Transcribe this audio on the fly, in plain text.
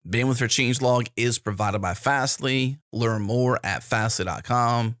Bandwidth for Changelog is provided by Fastly. Learn more at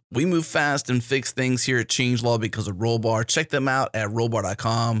fastly.com. We move fast and fix things here at Changelog because of Rollbar. Check them out at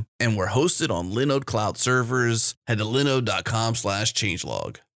rollbar.com. And we're hosted on Linode Cloud servers. Head to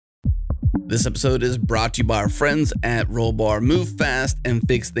linode.com/changelog. This episode is brought to you by our friends at Rollbar. Move fast and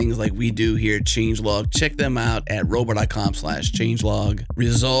fix things like we do here at Changelog. Check them out at rollbar.com/changelog.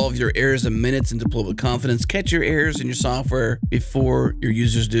 Resolve your errors in minutes and deploy with confidence. Catch your errors in your software before your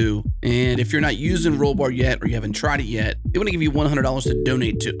users do. And if you're not using Rollbar yet or you haven't tried it yet, they want to give you $100 to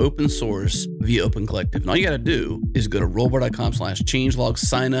donate to open source via Open Collective. And all you got to do is go to rollbar.com/changelog,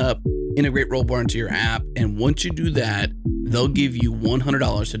 sign up, integrate Rollbar into your app. And once you do that, they'll give you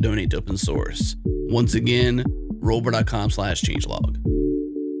 $100 to donate to open source. Once again, rollbar.com/changelog.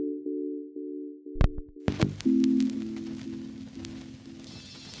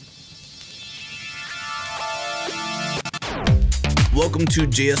 Welcome to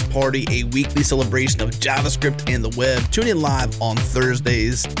JS Party, a weekly celebration of JavaScript and the web. Tune in live on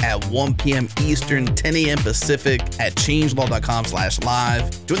Thursdays at 1 p.m. Eastern, 10 a.m. Pacific at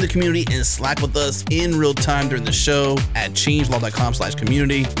changelog.com/live. Join the community and Slack with us in real time during the show at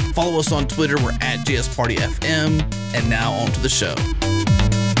changelog.com/community. Follow us on Twitter. We're at JSPartyFM. And now on to the show.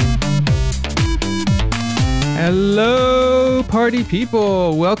 Hello, party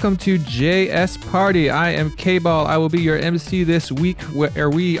people. Welcome to JS Party. I am KBall. I will be your MC this week, where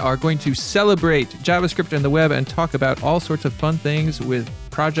we are going to celebrate JavaScript and the web and talk about all sorts of fun things with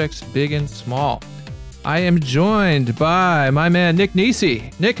projects big and small. I am joined by my man, Nick Nisi.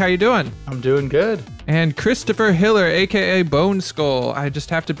 Nick, how you doing? I'm doing good. And Christopher Hiller, a.k.a. Bone Skull. I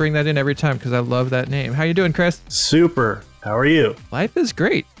just have to bring that in every time because I love that name. How you doing, Chris? Super. How are you? Life is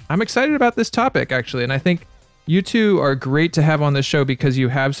great. I'm excited about this topic, actually, and I think you two are great to have on the show because you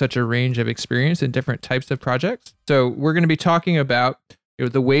have such a range of experience in different types of projects. So we're going to be talking about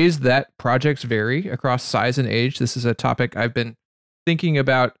the ways that projects vary across size and age. This is a topic I've been thinking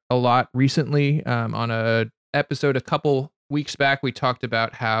about a lot recently. On a episode a couple weeks back, we talked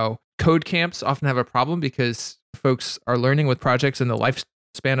about how code camps often have a problem because folks are learning with projects and the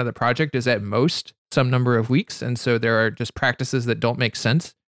lifespan of the project is at most some number of weeks. And so there are just practices that don't make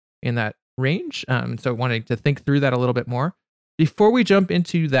sense in that range. So wanting to think through that a little bit more. Before we jump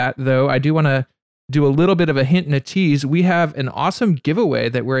into that, though, I do want to do a little bit of a hint and a tease. We have an awesome giveaway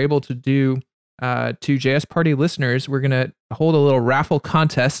that we're able to do to JS Party listeners. We're going to hold a little raffle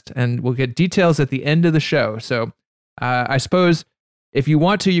contest, and we'll get details at the end of the show. So I suppose if you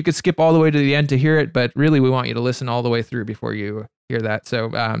want to, you could skip all the way to the end to hear it, but really we want you to listen all the way through before you hear that. So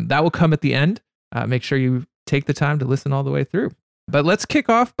that will come at the end. Make sure you take the time to listen all the way through. But let's kick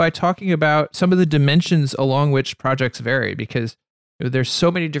off by talking about some of the dimensions along which projects vary, because there's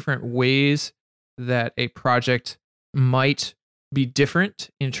so many different ways that a project might be different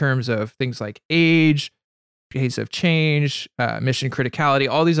in terms of things like age, pace of change, mission criticality,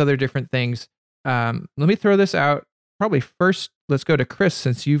 all these other different things. Let me throw this out. Probably first, let's go to Chris,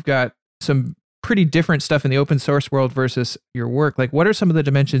 since you've got some pretty different stuff in the open source world versus your work. Like, what are some of the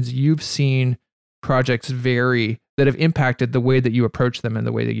dimensions you've seen projects vary that have impacted the way that you approach them and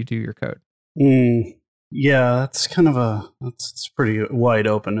the way that you do your code? Yeah, that's kind of it's pretty wide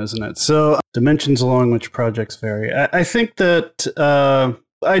open, isn't it? So dimensions along which projects vary. I think that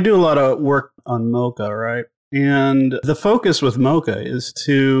I do a lot of work on Mocha, right? And the focus with Mocha is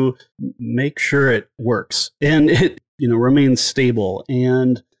to make sure it works and it remains stable.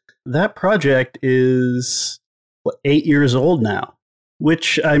 And that project is 8 years old now,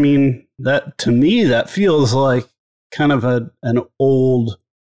 which, I mean, that to me, that feels like kind of an old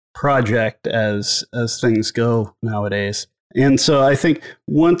project as things go nowadays. And so I think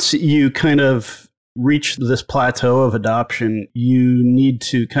once you kind of reach this plateau of adoption, you need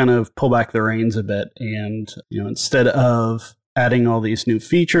to kind of pull back the reins a bit. And, instead of adding all these new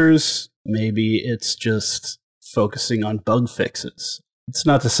features, maybe it's just focusing on bug fixes. It's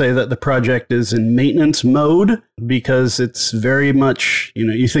not to say that the project is in maintenance mode, because it's very much,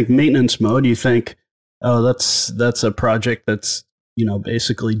 you think maintenance mode, you think, oh, that's a project that's,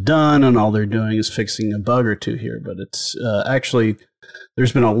 basically done and all they're doing is fixing a bug or two here. But it's actually,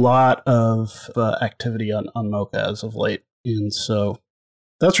 there's been a lot of activity on Mocha as of late. And so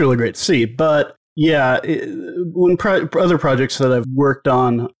that's really great to see. But yeah, when other projects that I've worked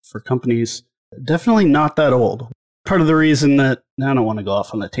on for companies, definitely not that old. part of the reason that, I don't want to go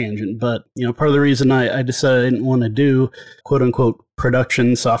off on a tangent, but part of the reason I decided I didn't want to do quote unquote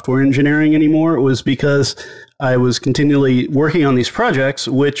production software engineering anymore was because I was continually working on these projects,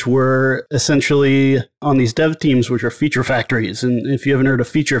 which were essentially on these dev teams, which are feature factories. And if you haven't heard of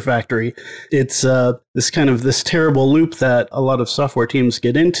feature factory, it's this terrible loop that a lot of software teams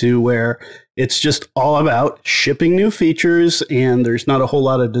get into where it's just all about shipping new features, and there's not a whole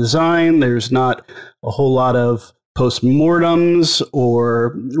lot of design. There's not a whole lot of postmortems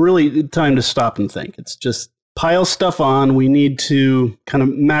or really time to stop and think. It's just pile stuff on. We need to kind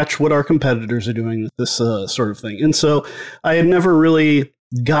of match what our competitors are doing, this sort of thing. And so I had never really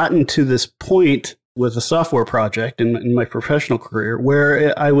gotten to this point with a software project in my professional career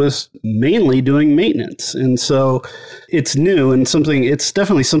where I was mainly doing maintenance. And so it's new and it's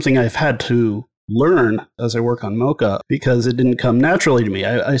definitely something I've had to learn as I work on Mocha because it didn't come naturally to me.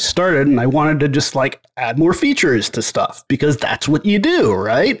 I started and I wanted to just add more features to stuff because that's what you do,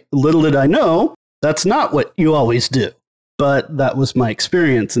 right? Little did I know, that's not what you always do. But that was my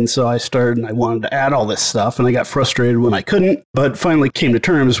experience. And so I started and I wanted to add all this stuff and I got frustrated when I couldn't, but finally came to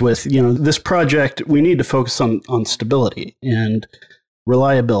terms with, this project, we need to focus on stability and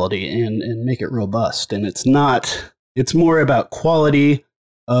reliability and make it robust. And it's more about quality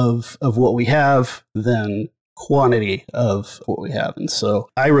of what we have than quantity of what we have. And so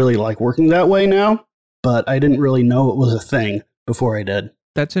I really like working that way now, but I didn't really know it was a thing before I did.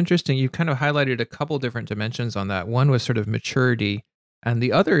 That's interesting. You kind of highlighted a couple different dimensions on that. One was sort of maturity, and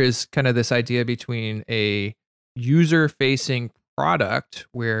the other is kind of this idea between a user-facing product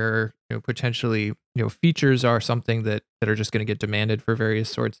where potentially features are something that are just going to get demanded for various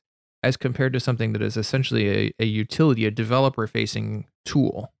sorts, as compared to something that is essentially a utility, a developer-facing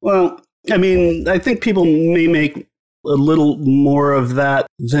tool. Well, I think people may make a little more of that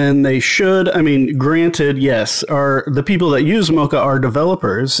than they should. Granted, yes, the people that use Mocha are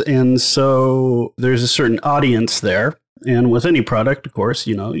developers, and so there's a certain audience there. And with any product, of course,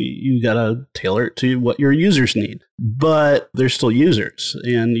 you got to tailor it to what your users need. But they're still users,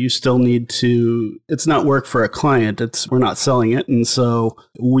 and you still need to, it's not work for a client. We're not selling it. And so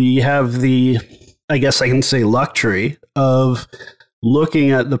we have I guess I can say, luxury of looking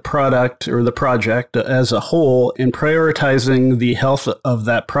at the product or the project as a whole and prioritizing the health of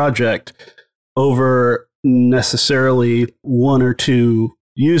that project over necessarily one or two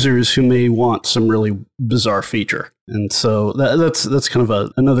users who may want some really bizarre feature. And so that's kind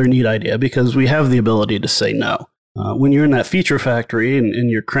of another neat idea because we have the ability to say no. When you're in that feature factory and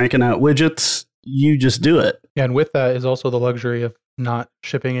you're cranking out widgets, you just do it. Yeah, and with that is also the luxury of not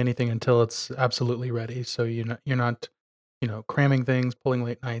shipping anything until it's absolutely ready. So you're not cramming things, pulling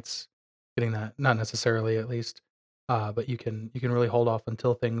late nights, getting that, not necessarily at least, but you can really hold off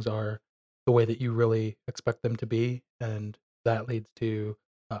until things are the way that you really expect them to be. And that leads to,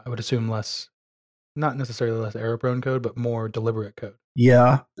 I would assume, not necessarily less error-prone code, but more deliberate code.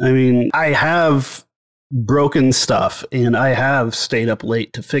 Yeah. I have broken stuff and I have stayed up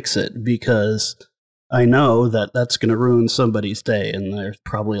late to fix it because I know that that's going to ruin somebody's day. And there's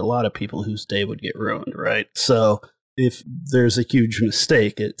probably a lot of people whose day would get ruined, right? So if there's a huge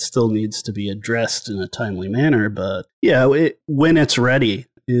mistake, it still needs to be addressed in a timely manner. But yeah, when it's ready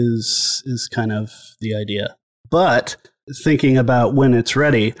is kind of the idea. But thinking about when it's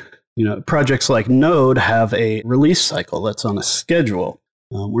ready, projects like Node have a release cycle that's on a schedule.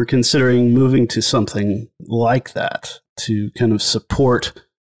 We're considering moving to something like that to kind of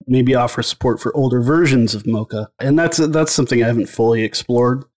maybe offer support for older versions of Mocha. And that's something I haven't fully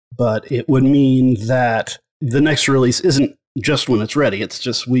explored, but it would mean that the next release isn't just when it's ready. It's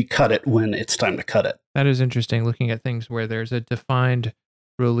just we cut it when it's time to cut it. That is interesting, looking at things where there's a defined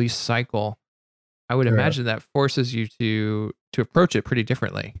release cycle. I would imagine that forces you to approach it pretty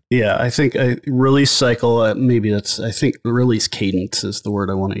differently. Yeah, I think a release cycle, I think release cadence is the word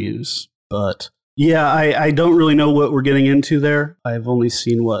I want to use. But yeah, I don't really know what we're getting into there. I've only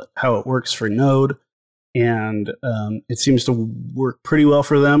seen how it works for Node. And it seems to work pretty well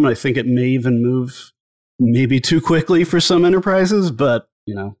for them. I think it may even move maybe too quickly for some enterprises, but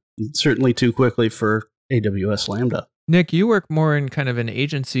certainly too quickly for AWS Lambda. Nick, you work more in kind of an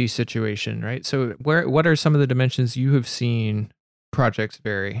agency situation, right? So what are some of the dimensions you have seen projects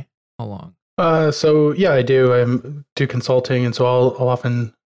vary along? So yeah, I do. I do consulting, and so I'll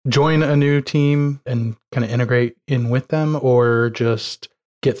often join a new team and kind of integrate in with them, or just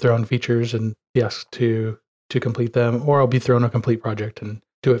get thrown features and be asked to complete them, or I'll be thrown a complete project and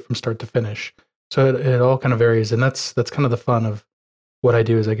do it from start to finish. So it all kind of varies, and that's kind of the fun of what I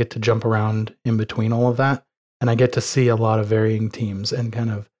do is I get to jump around in between all of that, and I get to see a lot of varying teams and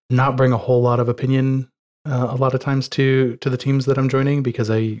kind of not bring a whole lot of opinion a lot of times to the teams that I'm joining, because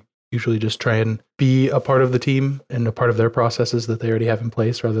I usually just try and be a part of the team and a part of their processes that they already have in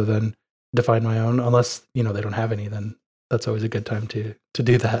place, rather than define my own. Unless they don't have any, then that's always a good time to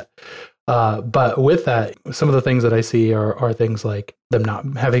do that. But with that, some of the things that I see are things like them not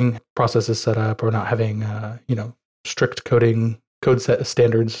having processes set up, or not having strict code set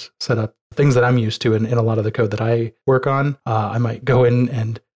standards set up. Things that I'm used to in a lot of the code that I work on. I might go in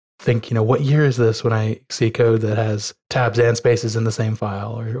and think, what year is this, when I see code that has tabs and spaces in the same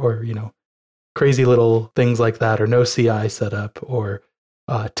file, or crazy little things like that, or no CI setup, or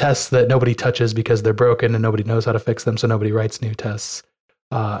tests that nobody touches because they're broken and nobody knows how to fix them, so nobody writes new tests.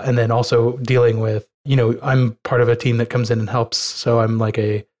 And then also dealing with, I'm part of a team that comes in and helps, so I'm like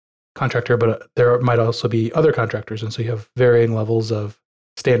a contractor, but there might also be other contractors, and so you have varying levels of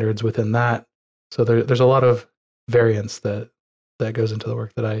standards within that. So there's a lot of variance that goes into the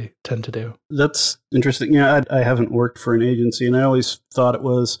work that I tend to do. That's interesting. Yeah, I haven't worked for an agency, and I always thought it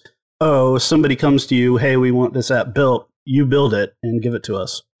was, somebody comes to you, hey, we want this app built, you build it and give it to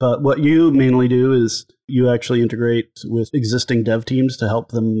us. But what you mainly do is you actually integrate with existing dev teams to help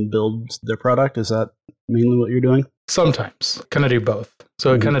them build their product. Is that mainly what you're doing? Sometimes. Kind of do both.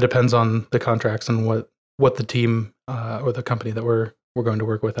 So it kind of depends on the contracts and what the team or the company that we're going to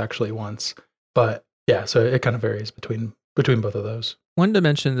work with actually wants. But yeah, so it kind of varies between both of those. One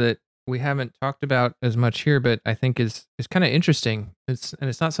dimension that we haven't talked about as much here, but I think is kind of interesting.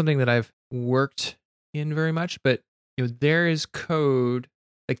 It's not something that I've worked in very much, but there is code,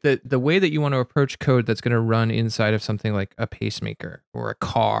 like the way that you want to approach code that's going to run inside of something like a pacemaker or a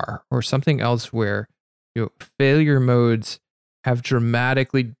car or something else where failure modes have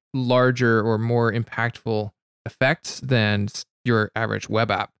dramatically larger or more impactful effects than your average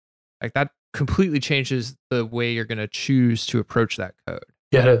web app. Like that completely changes the way you're going to choose to approach that code.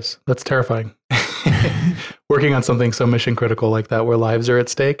 Yeah, it is. That's terrifying. Working on something so mission critical like that, where lives are at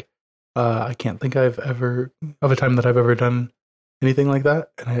stake. I can't think of a time that I've ever done anything like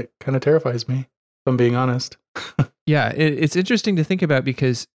that, and it kind of terrifies me, if I'm being honest. Yeah, it's interesting to think about,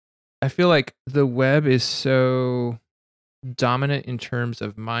 because I feel like the web is so dominant in terms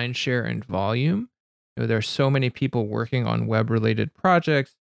of mind share and volume. There are so many people working on web-related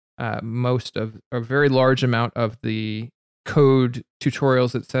projects. A very large amount of the code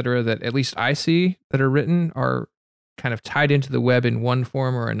tutorials, etc., that at least I see that are written are kind of tied into the web in one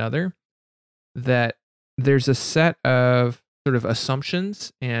form or another. That there's a set of sort of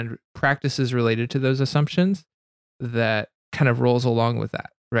assumptions and practices related to those assumptions that kind of rolls along with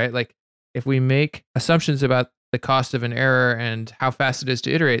that, right? Like if we make assumptions about the cost of an error and how fast it is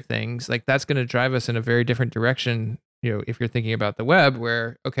to iterate things, like that's going to drive us in a very different direction. If you're thinking about the web,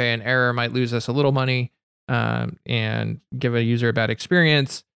 where, okay, an error might lose us a little money and give a user a bad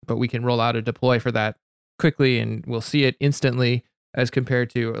experience, but we can roll out a deploy for that quickly and we'll see it instantly, as compared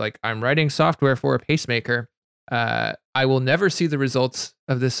to like, I'm writing software for a pacemaker. I will never see the results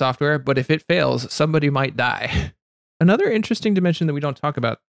of this software, but if it fails, somebody might die. Another interesting dimension that we don't talk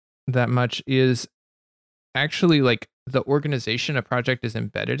about that much is actually like the organization a project is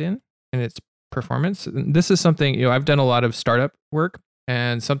embedded in and its performance. This is something, I've done a lot of startup work,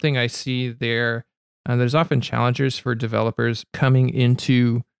 and something I see there, there's often challengers for developers coming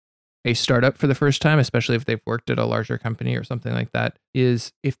into a startup for the first time, especially if they've worked at a larger company or something like that,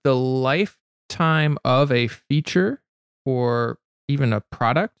 is if the lifetime of a feature or even a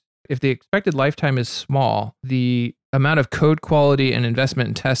product, if the expected lifetime is small, the amount of code quality and investment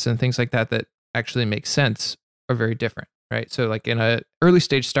in tests and things like that actually make sense are very different, right? So like in an early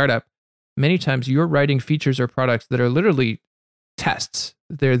stage startup, many times you're writing features or products that are literally tests.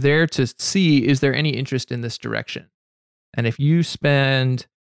 They're there to see, is there any interest in this direction? And if you spend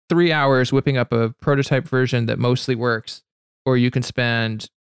 3 hours whipping up a prototype version that mostly works, or you can spend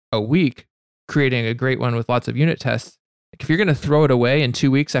a week creating a great one with lots of unit tests, if you're going to throw it away in 2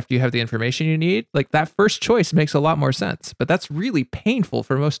 weeks after you have the information you need, like that first choice makes a lot more sense. But that's really painful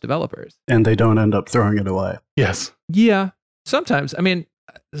for most developers. And they don't end up throwing it away. Yes. Yeah. Sometimes. I mean,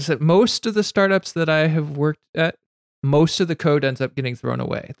 most of the startups that I have worked at, most of the code ends up getting thrown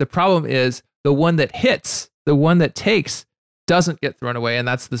away. The problem is the one that hits, the one that takes, doesn't get thrown away. And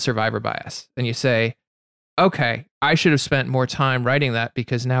that's the survivor bias. And you say, okay, I should have spent more time writing that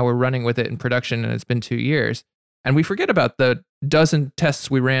because now we're running with it in production and it's been 2 years. And we forget about the dozen tests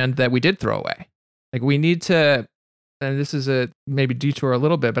we ran that we did throw away. Like we need to, and this is a maybe detour a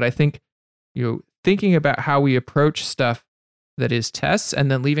little bit, but I think, thinking about how we approach stuff that is tests and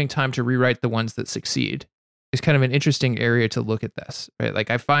then leaving time to rewrite the ones that succeed is kind of an interesting area to look at this, right?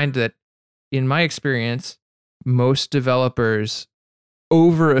 Like I find that in my experience, most developers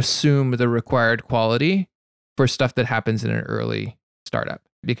over assume the required quality for stuff that happens in an early startup,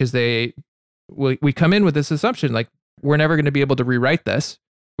 because we come in with this assumption, like, we're never going to be able to rewrite this.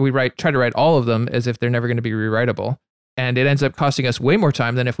 We try to write all of them as if they're never going to be rewritable. And it ends up costing us way more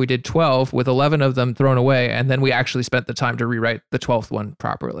time than if we did 12 with 11 of them thrown away, and then we actually spent the time to rewrite the 12th one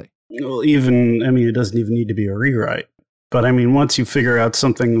properly. Well, it doesn't even need to be a rewrite. But once you figure out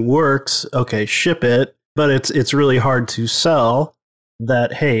something works, okay, ship it. But it's really hard to sell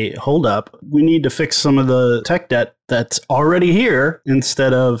that, hey, hold up, we need to fix some of the tech debt that's already here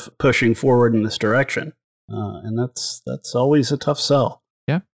instead of pushing forward in this direction. And that's always a tough sell.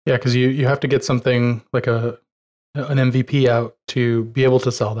 Yeah, because you have to get something like an MVP out to be able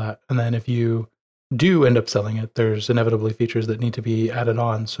to sell that. And then if you do end up selling it, there's inevitably features that need to be added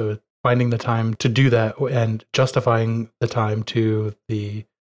on. So finding the time to do that and justifying the time to the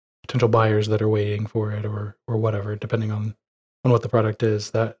potential buyers that are waiting for it or whatever, depending on what the product is,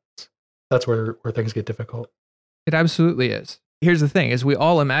 that's where things get difficult. It absolutely is. Here's the thing, is we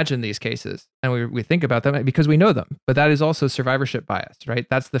all imagine these cases and we think about them because we know them, but that is also survivorship bias, right?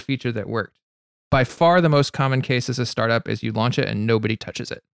 That's the feature that worked. By far the most common case as a startup is you launch it and nobody touches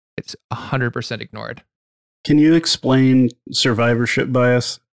it. It's 100% ignored. Can you explain survivorship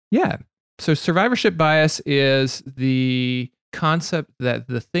bias? Yeah. So survivorship bias is the concept that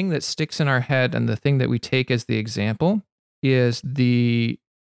the thing that sticks in our head and the thing that we take as the example is the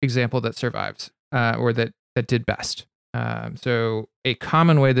example that survives or that did best. So a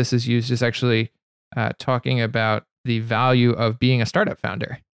common way this is used is actually talking about the value of being a startup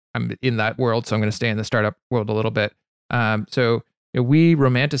founder. I'm in that world, so I'm going to stay in the startup world a little bit. So we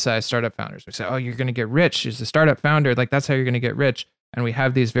romanticize startup founders. We say, oh, you're going to get rich as a startup founder. Like, that's how you're going to get rich. And we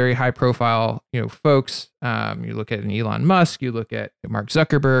have these very high profile, folks. You look at an Elon Musk, you look at Mark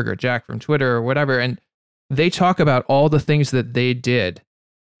Zuckerberg or Jack from Twitter or whatever, and they talk about all the things that they did.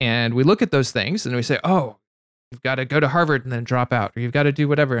 And we look at those things and we say, oh, you've got to go to Harvard and then drop out, or you've got to do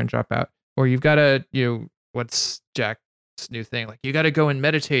whatever and drop out, or you've got to, what's Jack's new thing? Like, you got to go and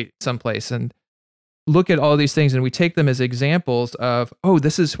meditate someplace and look at all these things. And we take them as examples of, oh,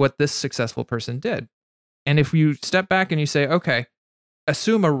 this is what this successful person did. And if you step back and you say, okay,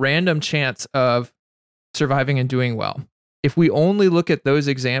 assume a random chance of surviving and doing well. If we only look at those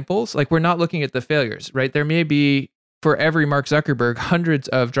examples, like, we're not looking at the failures, right? There may be, for every Mark Zuckerberg, hundreds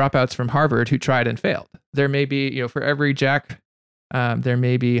of dropouts from Harvard who tried and failed. There may be, for every Jack, there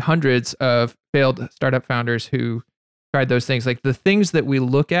may be hundreds of failed startup founders who tried those things. Like, the things that we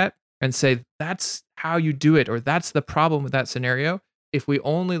look at and say, that's how you do it, or that's the problem with that scenario. If we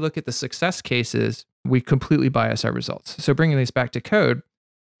only look at the success cases, we completely bias our results. So bringing these back to code,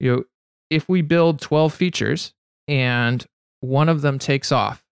 if we build 12 features and one of them takes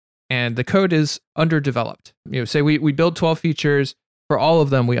off and the code is underdeveloped, say we build 12 features, for all of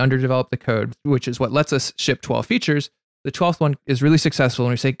them, we underdevelop the code, which is what lets us ship 12 features. The 12th one is really successful.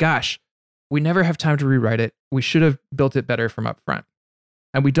 And we say, gosh, we never have time to rewrite it. We should have built it better from up front.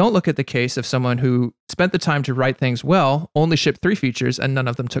 And we don't look at the case of someone who spent the time to write things well, only shipped 3 features, and none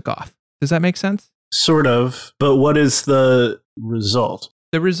of them took off. Does that make sense? Sort of. But what is the result?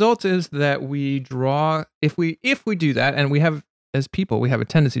 The result is that we draw, if we do that, and we have, as people, we have a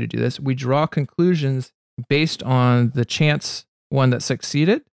tendency to do this, we draw conclusions based on the chance one that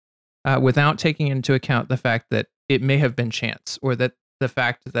succeeded without taking into account the fact that it may have been chance, or that the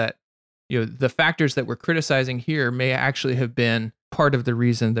fact that the factors that we're criticizing here may actually have been part of the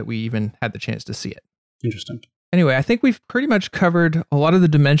reason that we even had the chance to see it. Interesting. Anyway, I think we've pretty much covered a lot of the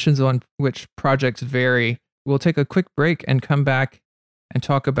dimensions on which projects vary. We'll take a quick break and come back and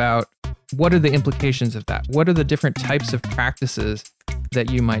talk about what are the implications of that? What are the different types of practices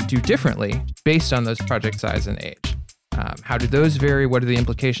that you might do differently based on those project size and age? How do those vary? What are the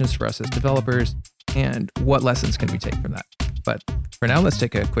implications for us as developers? And what lessons can we take from that? But for now, let's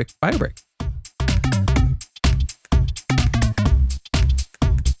take a quick bio break.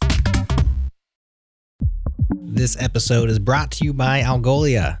 This episode is brought to you by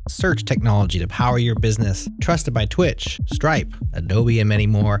Algolia, search technology to power your business. Trusted by Twitch, Stripe, Adobe, and many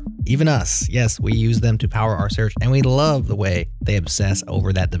more. Even us. Yes, we use them to power our search, and we love the way they obsess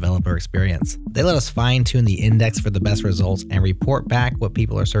over that developer experience. They let us fine-tune the index for the best results and report back what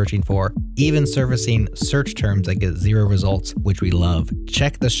people are searching for, even surfacing search terms that get 0 results, which we love.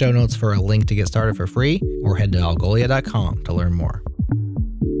 Check the show notes for a link to get started for free, or head to algolia.com to learn more.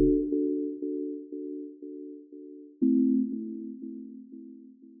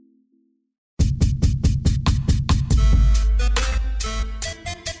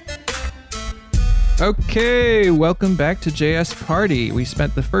 Okay, welcome back to JS Party. We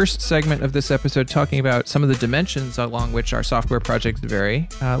spent the first segment of this episode talking about some of the dimensions along which our software projects vary.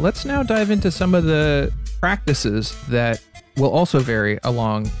 Let's now dive into some of the practices that will also vary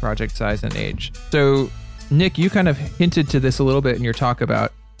along project size and age. So Nick, you kind of hinted to this a little bit in your talk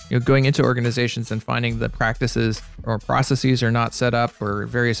about going into organizations and finding the practices or processes are not set up or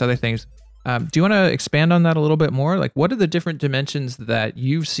various other things. Do you want to expand on that a little bit more? Like, what are the different dimensions that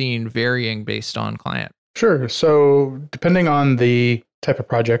you've seen varying based on client? Sure. So depending on the type of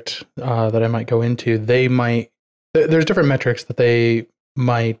project that I might go into, there's different metrics that they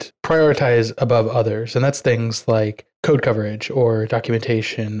might prioritize above others. And that's things like code coverage or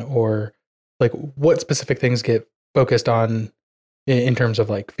documentation, or like what specific things get focused on in terms of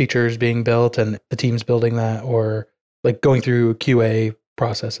like features being built and the teams building that, or like going through QA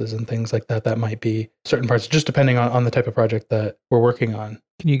processes and things like that. That might be certain parts, just depending on the type of project that we're working on.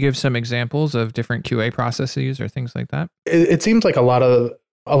 Can you give some examples of different QA processes or things like that? It seems like a lot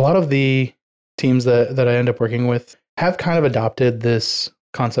of the teams that I end up working with have kind of adopted this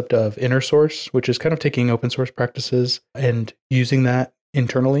concept of inner source, which is kind of taking open source practices and using that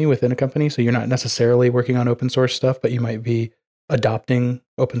internally within a company. So you're not necessarily working on open source stuff, but you might be adopting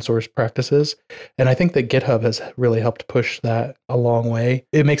open source practices. And I think that GitHub has really helped push that a long way.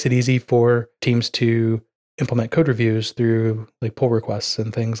 It makes it easy for teams to implement code reviews through like pull requests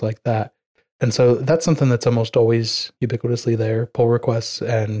and things like that. And so that's something that's almost always ubiquitously there, pull requests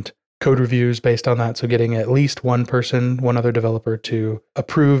and code reviews based on that. So getting at least one person, one other developer to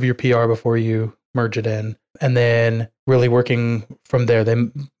approve your PR before you merge it in. And then really working from there. They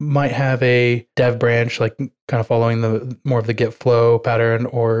might have a dev branch, like kind of following the more of the Git flow pattern,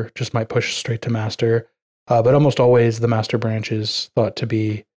 or just might push straight to master. But almost always the master branch is thought to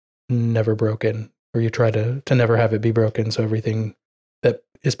be never broken, or you try to never have it be broken. So everything that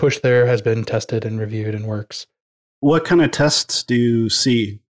is pushed there has been tested and reviewed and works. What kind of tests do you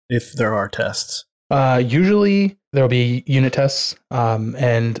see, if there are tests? Usually there'll be unit tests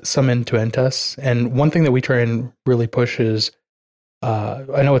and some end-to-end tests. And one thing that we try and really push is,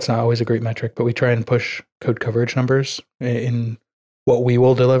 I know it's not always a great metric, but we try and push code coverage numbers in what we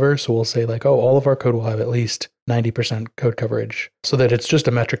will deliver. So we'll say like, oh, all of our code will have at least 90% code coverage, so that it's just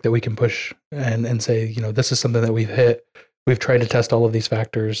a metric that we can push and say, this is something that we've hit. We've tried to test all of these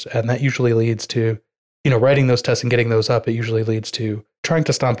factors. And that usually leads to, writing those tests and getting those up. It usually leads to trying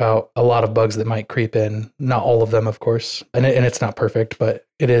to stomp out a lot of bugs that might creep in. Not all of them, of course. And it's not perfect, but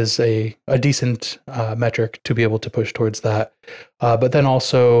it is a decent metric to be able to push towards that. But then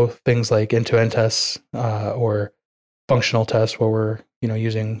also things like end-to-end tests or functional tests, where we're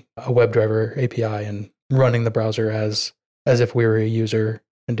using a WebDriver API and running the browser as if we were a user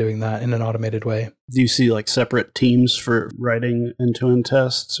and doing that in an automated way. Do you see like separate teams for writing end-to-end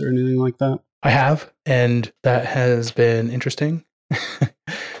tests or anything like that? I have, and that has been interesting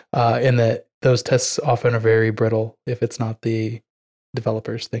in that those tests often are very brittle if it's not the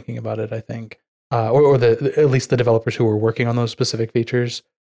developers thinking about it, I think, or at least the developers who are working on those specific features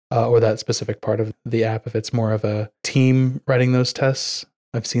or that specific part of the app. If it's more of a team writing those tests,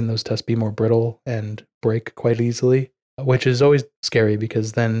 I've seen those tests be more brittle and break quite easily, which is always scary,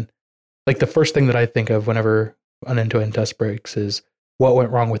 because then like the first thing that I think of whenever an end-to-end test breaks is, what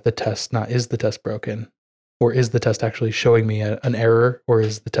went wrong with the test? Not, is the test broken? Or is the test actually showing me an error? Or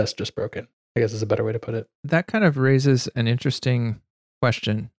is the test just broken? I guess is a better way to put it. That kind of raises an interesting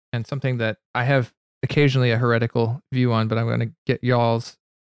question, and something that I have occasionally a heretical view on, but I'm going to get y'all's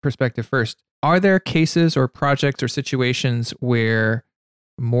perspective first. Are there cases or projects or situations where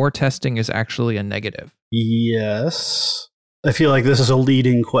more testing is actually a negative? Yes. I feel like this is a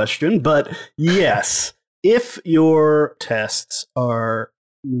leading question, but yes. If your tests are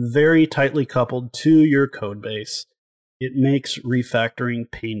very tightly coupled to your code base, it makes refactoring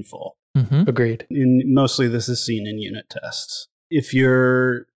painful. Mm-hmm. Agreed. And mostly this is seen in unit tests. If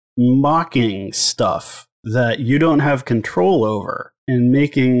you're mocking stuff that you don't have control over and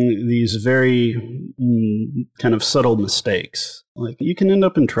making these very kind of subtle mistakes, like, you can end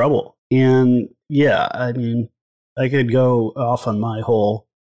up in trouble. And yeah, I mean, I could go off on my whole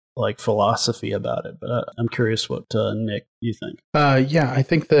philosophy about it, but I'm curious what Nick, you think. Yeah, I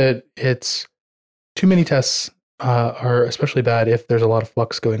think that it's too many tests are especially bad if there's a lot of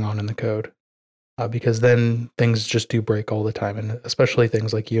flux going on in the code, because then things just do break all the time, and especially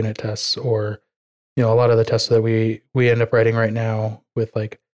things like unit tests, or a lot of the tests that we end up writing right now with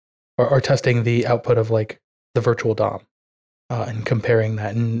are testing the output of the virtual DOM and comparing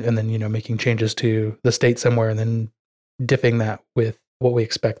that, and then making changes to the state somewhere, and then diffing that with what we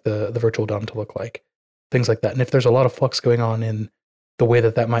expect the virtual DOM to look like, things like that. And if there's a lot of flux going on in the way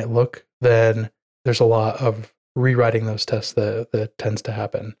that might look, then there's a lot of rewriting those tests that tends to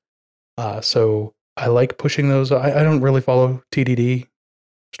happen. So I like pushing those. I don't really follow TDD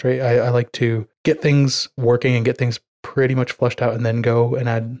straight. I like to get things working and get things pretty much flushed out and then go and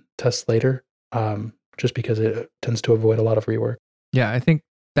add tests later, just because it tends to avoid a lot of rework. Yeah, I think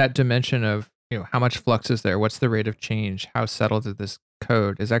that dimension of, how much flux is there? What's the rate of change? How settled is this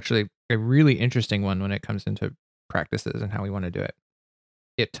code is actually a really interesting one when it comes into practices and how we want to do it.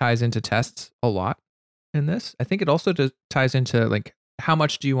 It ties into tests a lot in this. I think it also ties into like, how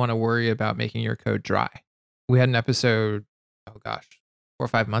much do you want to worry about making your code dry? We had an episode, 4 or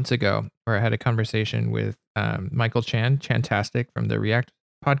 5 months ago, where I had a conversation with Michael Chantastic from the React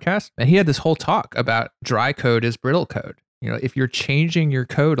podcast. And he had this whole talk about dry code is brittle code. If you're changing your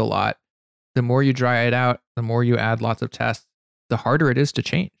code a lot, the more you dry it out, the more you add lots of tests, the harder it is to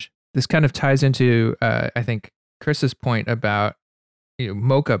change. This kind of ties into, I think, Chris's point about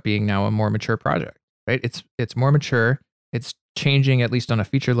Mocha being now a more mature project, right? It's more mature. It's changing, at least on a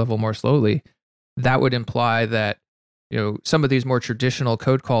feature level, more slowly. That would imply that some of these more traditional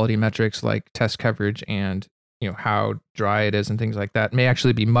code quality metrics like test coverage and how dry it is and things like that may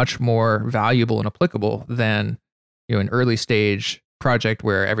actually be much more valuable and applicable than an early stage project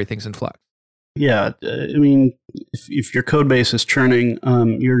where everything's in flux. Yeah, I mean, if your code base is churning,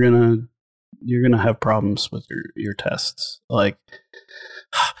 you're gonna have problems with your tests. Like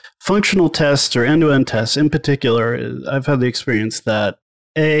functional tests or end-to-end tests in particular, I've had the experience that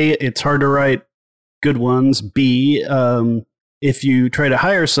A, it's hard to write good ones. B, if you try to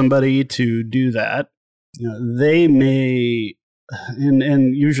hire somebody to do that, they may,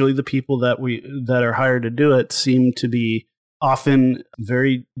 and usually the people that are hired to do it seem to be often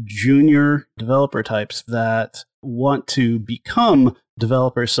very junior developer types that want to become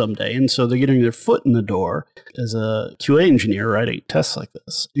developers someday. And so they're getting their foot in the door as a QA engineer writing tests like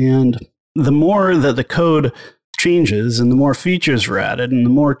this. And the more that the code changes and the more features are added and the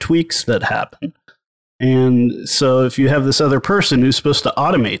more tweaks that happen. And so if you have this other person who's supposed to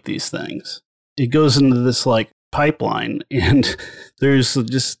automate these things, it goes into this like pipeline, and there's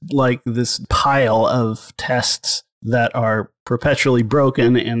just like this pile of tests that are perpetually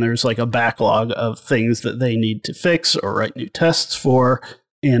broken, and there's like a backlog of things that they need to fix or write new tests for,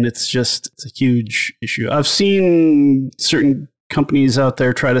 and it's a huge issue. I've seen certain companies out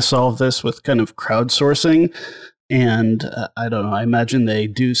there try to solve this with kind of crowdsourcing, and I don't know, I imagine they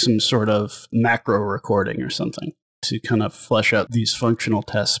do some sort of macro recording or something to kind of flesh out these functional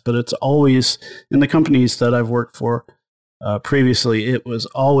tests. But it's always, in the companies that I've worked for previously, it was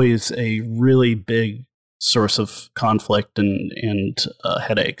always a really big source of conflict and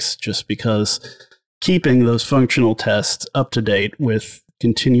headaches, just because keeping those functional tests up to date with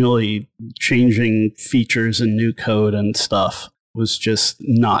continually changing features and new code and stuff was just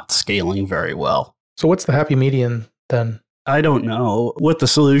not scaling very well. So what's the happy median then? I don't know what the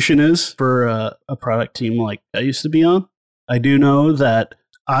solution is for a product team like I used to be on. I do know that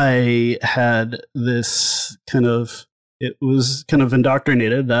I had this it was kind of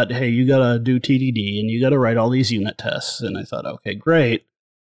indoctrinated that, hey, you got to do TDD and you got to write all these unit tests. And I thought, okay, great,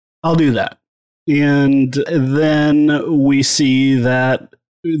 I'll do that. And then we see that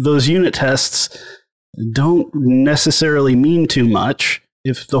those unit tests don't necessarily mean too much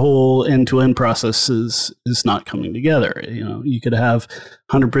if the whole end-to-end process is not coming together. You could have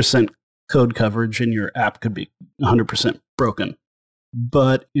 100% code coverage and your app could be 100% broken.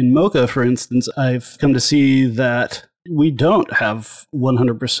 But in Mocha, for instance, I've come to see that we don't have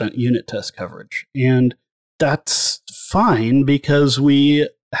 100% unit test coverage. And that's fine because we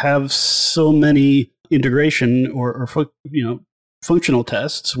have so many integration or functional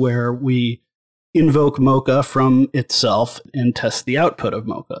tests where we invoke Mocha from itself and test the output of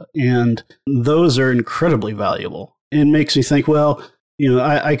Mocha. And those are incredibly valuable. It makes me think, well,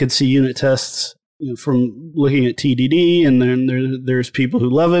 I could see unit tests from looking at TDD, and then there's people who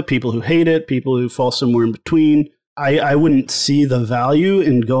love it, people who hate it, people who fall somewhere in between. I wouldn't see the value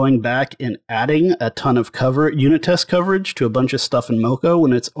in going back and adding a ton of unit test coverage to a bunch of stuff in Mocha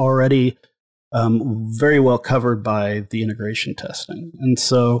when it's already very well covered by the integration testing. And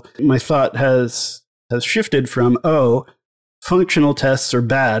so my thought has shifted from, functional tests are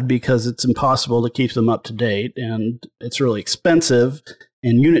bad because it's impossible to keep them up to date and it's really expensive,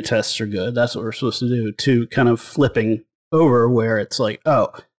 and unit tests are good, that's what we're supposed to do, to kind of flipping over where it's like,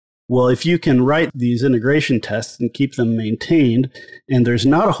 well, if you can write these integration tests and keep them maintained and there's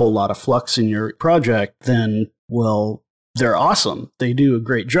not a whole lot of flux in your project, then, well, they're awesome. They do a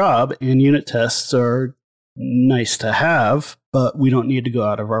great job, and unit tests are nice to have, but we don't need to go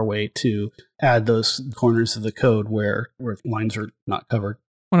out of our way to add those corners of the code where lines are not covered.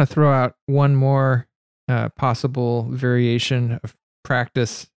 I want to throw out one more possible variation of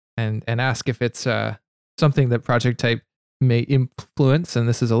practice and ask if it's something that project type may influence, and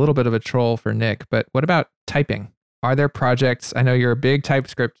this is a little bit of a troll for Nick, but what about typing? Are there projects, I know you're a big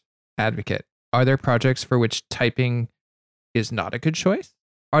TypeScript advocate. Are there projects for which typing is not a good choice?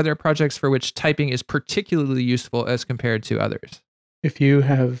 Are there projects for which typing is particularly useful as compared to others? If you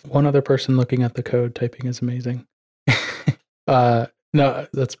have one other person looking at the code, typing is amazing. No,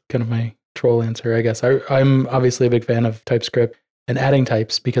 that's kind of my troll answer, I guess. I'm obviously a big fan of TypeScript and adding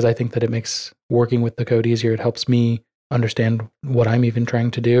types because I think that it makes working with the code easier. It helps me understand what I'm even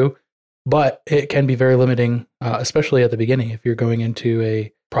trying to do. But it can be very limiting, especially at the beginning. If you're going into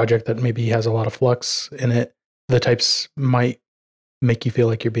a project that maybe has a lot of flux in it, the types might make you feel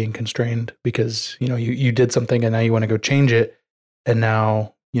like you're being constrained because, you did something and now you want to go change it. And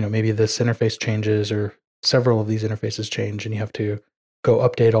now, maybe this interface changes or several of these interfaces change and you have to go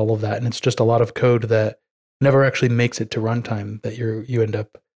update all of that. And it's just a lot of code that never actually makes it to runtime that you end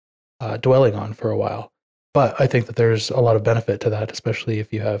up dwelling on for a while. But I think that there's a lot of benefit to that, especially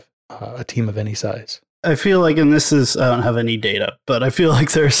if you have a team of any size. I feel like, and this is, I don't have any data, but I feel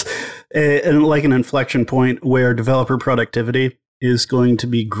like there's an inflection point where developer productivity is going to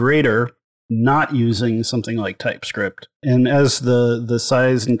be greater not using something like TypeScript. And as the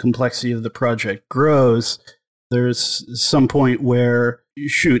size and complexity of the project grows, there's some point where,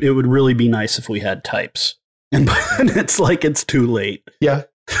 shoot, it would really be nice if we had types. And it's like it's too late. Yeah.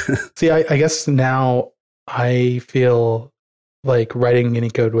 See, I guess now I feel like writing any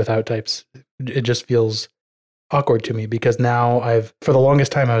code without types, it just feels awkward to me because now for the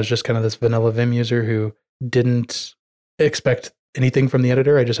longest time, I was just kind of this vanilla Vim user who didn't expect anything from the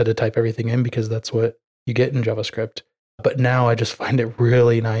editor. I just had to type everything in because that's what you get in JavaScript. But now I just find it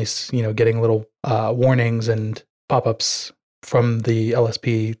really nice, getting little warnings and pop-ups from the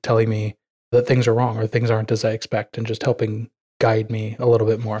LSP telling me that things are wrong or things aren't as I expect and just helping guide me a little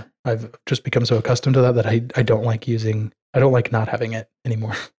bit more. I've just become so accustomed to that I don't like not having it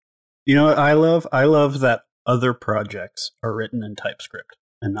anymore. You know what I love? I love that other projects are written in TypeScript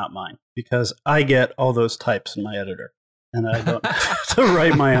and not mine because I get all those types in my editor and I don't have to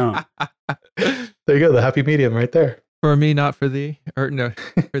write my own. There you go. The happy medium right there. For me, not for thee. Or no,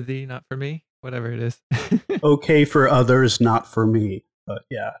 for thee, not for me. Whatever it is. Okay for others, not for me. But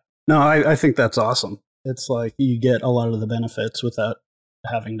yeah. No, I think that's awesome. It's like you get a lot of the benefits without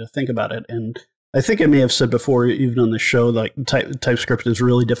having to think about it. And I think I may have said before, even on the show, like TypeScript is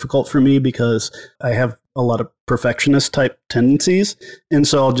really difficult for me because I have a lot of perfectionist type tendencies. And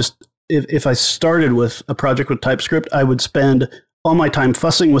so I'll just, if I started with a project with TypeScript, I would spend all my time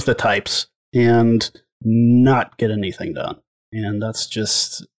fussing with the types and not get anything done. And that's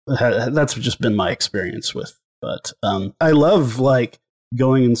just been my experience with. But I love like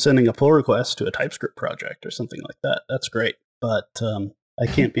going and sending a pull request to a TypeScript project or something like that. That's great. But I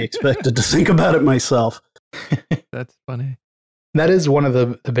can't be expected to think about it myself. That's funny. That is one of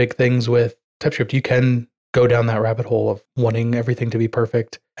the big things with TypeScript. You can go down that rabbit hole of wanting everything to be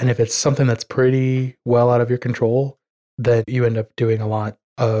perfect. And if it's something that's pretty well out of your control, then you end up doing a lot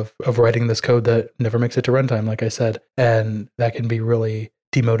of writing this code that never makes it to runtime, like I said. And that can be really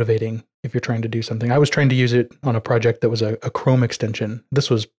demotivating if you're trying to do something. I was trying to use it on a project that was a Chrome extension. This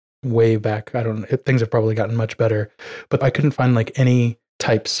was way back. I don't know. Things have probably gotten much better, but I couldn't find like any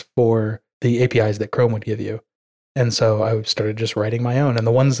types for the APIs that Chrome would give you. And so I started just writing my own. And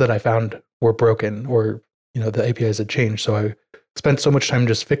the ones that I found were broken or, the APIs had changed. So I spent so much time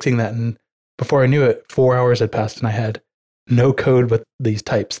just fixing that. And before I knew it, 4 hours had passed and I had no code with these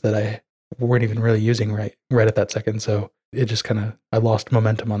types that I weren't even really using right at that second. So it just I lost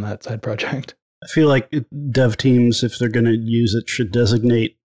momentum on that side project. I feel like dev teams, if they're going to use it, should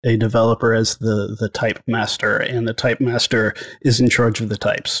designate a developer as the type master, and the type master is in charge of the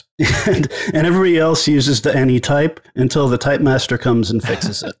types. and everybody else uses the any type until the type master comes and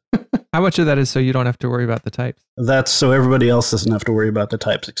fixes it. How much of that is so you don't have to worry about the types? That's so everybody else doesn't have to worry about the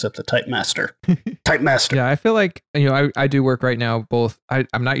types except the type master. Type master. Yeah, I feel like, I do work right now, both,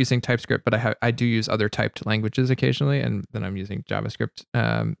 I'm not using TypeScript, but I do use other typed languages occasionally, and then I'm using JavaScript.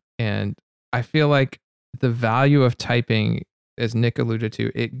 And I feel like the value of typing, as Nick alluded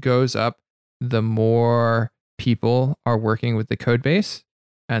to, it goes up the more people are working with the code base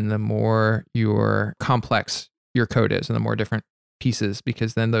and the more complex your code is and the more different pieces,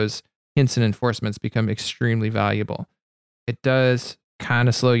 because then those hints and enforcements become extremely valuable. It does kind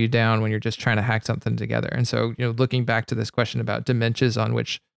of slow you down when you're just trying to hack something together. And so, looking back to this question about dimensions on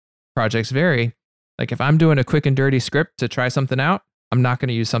which projects vary, like if I'm doing a quick and dirty script to try something out, I'm not going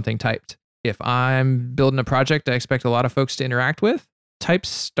to use something typed. If I'm building a project I expect a lot of folks to interact with, types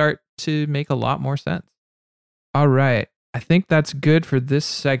start to make a lot more sense. All right. I think that's good for this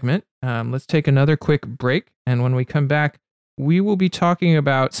segment. Let's take another quick break. And when we come back, we will be talking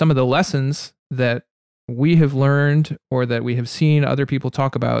about some of the lessons that we have learned or that we have seen other people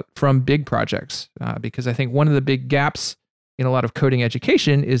talk about from big projects. Because I think one of the big gaps in a lot of coding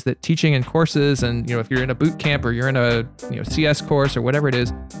education is that teaching in courses, and if you're in a boot camp or you're in a CS course or whatever it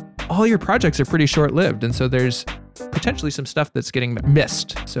is, all your projects are pretty short-lived, and so there's potentially some stuff that's getting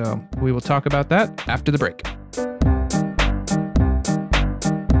missed. So we will talk about that after the break.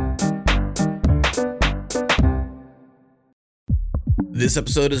 This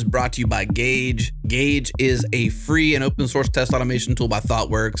episode is brought to you by Gauge. Gauge is a free and open source test automation tool by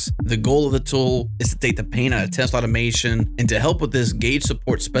ThoughtWorks. The goal of the tool is to take the pain out of test automation, and to help with this, Gauge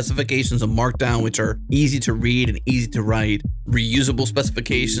supports specifications of Markdown, which are easy to read and easy to write, reusable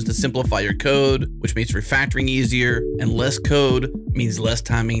specifications to simplify your code, which makes refactoring easier, and less code means less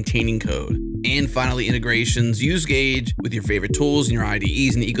time maintaining code. And finally, integrations. Use Gauge with your favorite tools and your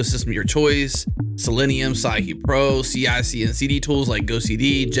IDEs in the ecosystem of your choice. Selenium, Sci Pro, CI/CD and CD tools like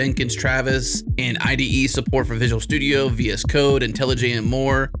GoCD, Jenkins, Travis, and IDE support for Visual Studio, VS Code, IntelliJ, and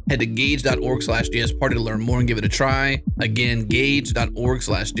more. Head to gauge.org/JSParty to learn more and give it a try. Again,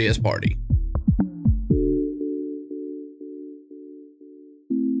 gauge.org/JSParty.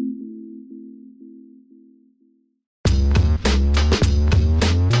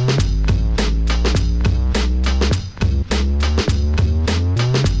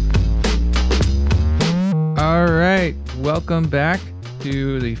 Welcome back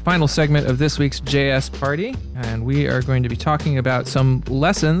to the final segment of this week's JS Party, and we are going to be talking about some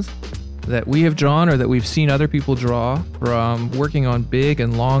lessons that we have drawn or that we've seen other people draw from working on big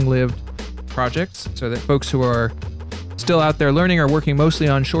and long-lived projects, so that folks who are still out there learning are working mostly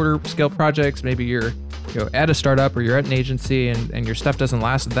on shorter scale projects. Maybe you're at a startup or you're at an agency and your stuff doesn't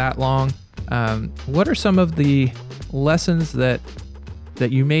last that long. What are some of the lessons that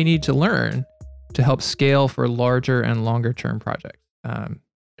you may need to learn to help scale for larger and longer term projects?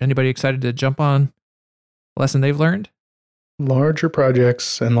 Anybody excited to jump on a lesson they've learned? Larger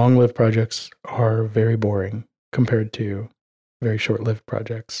projects and long-lived projects are very boring compared to very short-lived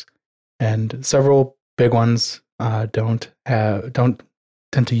projects. And several big ones don't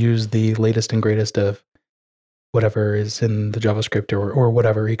tend to use the latest and greatest of whatever is in the JavaScript or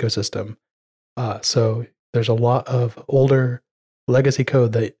whatever ecosystem. So there's a lot of older legacy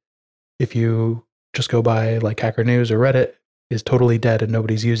code that, if you just go by like Hacker News or Reddit, is totally dead and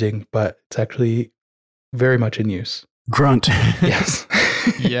nobody's using, but it's actually very much in use. Grunt. Yes.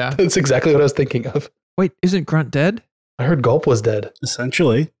 Yeah. That's exactly what I was thinking of. Wait, isn't Grunt dead? I heard Gulp was dead.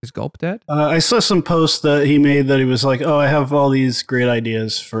 Essentially. Is Gulp dead? I saw some posts that he made that he was like, I have all these great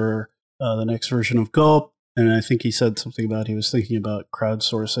ideas for the next version of Gulp. And I think he said something about he was thinking about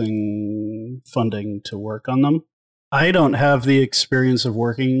crowdsourcing funding to work on them. I don't have the experience of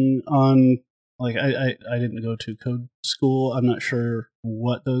working on, I didn't go to code school. I'm not sure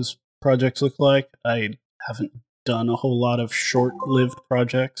what those projects look like. I haven't done a whole lot of short-lived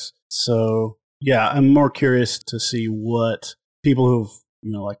projects. So, yeah, I'm more curious to see what people who've,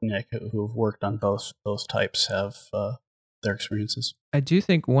 like Nick, who've worked on both types have their experiences. I do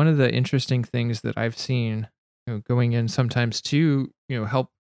think one of the interesting things that I've seen going in sometimes to, help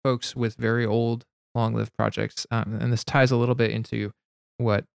folks with very old long-lived projects, and this ties a little bit into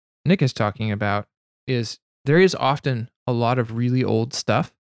what Nick is talking about, is there is often a lot of really old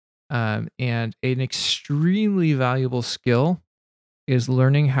stuff, and an extremely valuable skill is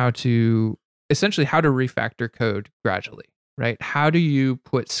learning how to refactor code gradually, right? How do you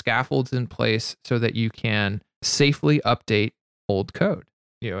put scaffolds in place so that you can safely update old code?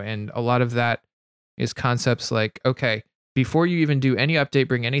 And a lot of that is concepts like, okay, before you even do any update,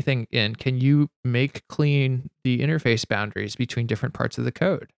 bring anything in, can you make clean the interface boundaries between different parts of the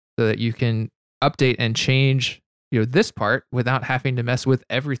code so that you can update and change, this part without having to mess with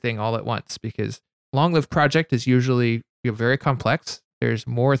everything all at once? Because long-lived project is usually very complex. There's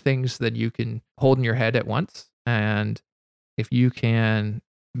more things that you can hold in your head at once. And if you can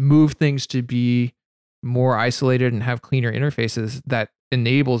move things to be more isolated and have cleaner interfaces, that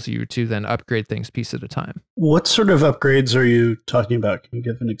enables you to then upgrade things piece at a time. What sort of upgrades are you talking about? Can you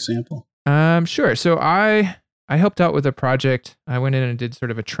give an example? Sure. So I helped out with a project. I went in and did sort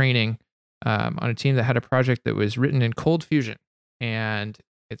of a training on a team that had a project that was written in Cold Fusion. And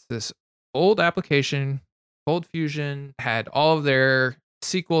it's this old application. Cold Fusion had all of their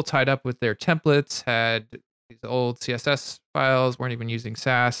SQL tied up with their templates, had these old CSS files, weren't even using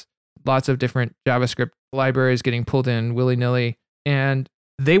Sass, lots of different JavaScript libraries getting pulled in willy-nilly. And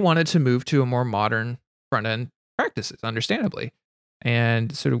they wanted to move to a more modern front-end practices, understandably.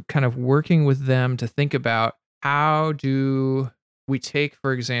 And sort of kind of working with them to think about, how do we take,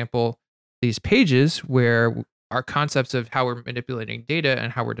 for example, these pages where our concepts of how we're manipulating data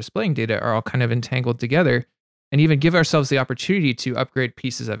and how we're displaying data are all kind of entangled together, and even give ourselves the opportunity to upgrade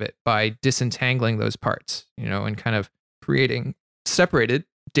pieces of it by disentangling those parts, and kind of creating separated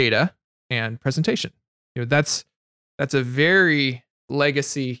data and presentation. That's a very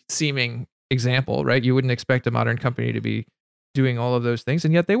legacy seeming example, right? You wouldn't expect a modern company to be doing all of those things,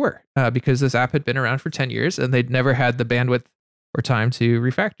 and yet they were, because this app had been around for 10 years and they'd never had the bandwidth or time to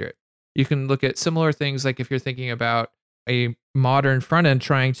refactor it. You can look at similar things, like if you're thinking about a modern front end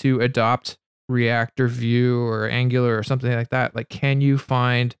trying to adopt React or Vue or Angular or something like that. Like, can you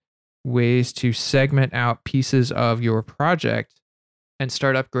find ways to segment out pieces of your project and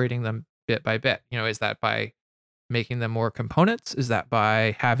start upgrading them bit by bit? Is that by making them more components? Is that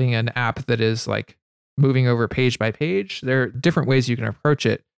by having an app that is like moving over page by page? There are different ways you can approach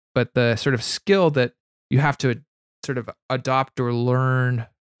it, but the sort of skill that you have to sort of adopt or learn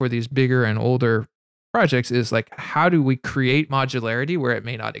for these bigger and older projects is like, how do we create modularity where it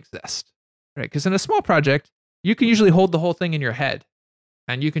may not exist, right? Because in a small project, you can usually hold the whole thing in your head,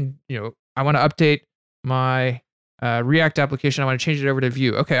 and you can, I want to update my React application. I want to change it over to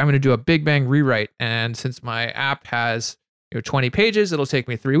Vue. Okay, I'm going to do a big bang rewrite, and since my app has 20 pages, it'll take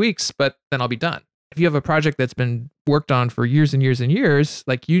me 3 weeks, but then I'll be done. If you have a project that's been worked on for years and years and years,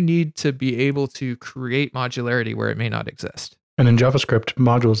 like, you need to be able to create modularity where it may not exist. And in JavaScript,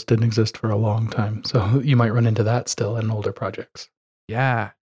 modules didn't exist for a long time. So you might run into that still in older projects.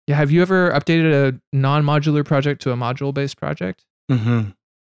 Yeah. Have you ever updated a non-modular project to a module-based project? Mm-hmm.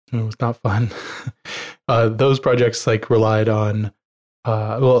 It was not fun. Those projects relied on,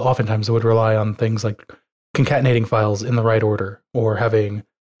 oftentimes it would rely on things like concatenating files in the right order, or having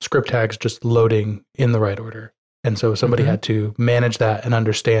script tags just loading in the right order. And so somebody had to manage that and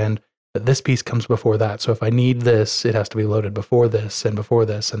understand that this piece comes before that. So if I need this, it has to be loaded before this and before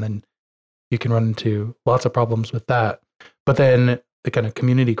this. And then you can run into lots of problems with that. But then the kind of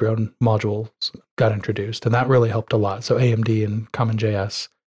community-grown modules got introduced, and that really helped a lot. So AMD and CommonJS.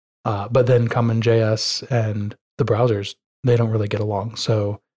 But then CommonJS and the browsers, they don't really get along.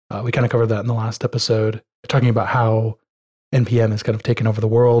 So we kind of covered that in the last episode, talking about how NPM has kind of taken over the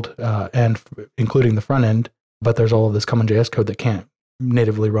world, and including the front end. But there's all of this CommonJS code that can't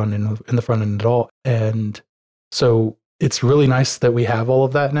natively run in the front end at all. And so it's really nice that we have all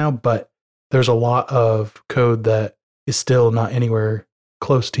of that now, but there's a lot of code that is still not anywhere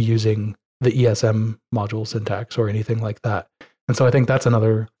close to using the ESM module syntax or anything like that. And so I think that's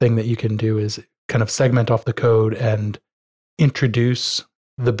another thing that you can do, is kind of segment off the code and introduce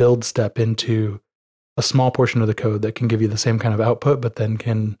the build step into a small portion of the code that can give you the same kind of output, but then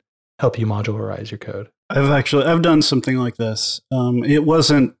can help you modularize your code. I've done something like this. It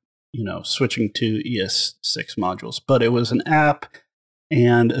wasn't, switching to ES6 modules, but it was an app,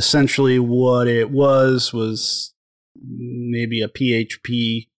 and essentially what it was maybe a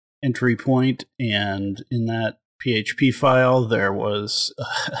PHP entry point, and in that PHP file there was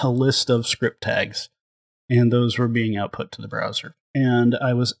a list of script tags, and those were being output to the browser. And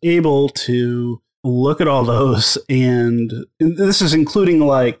I was able to look at all those, and this is including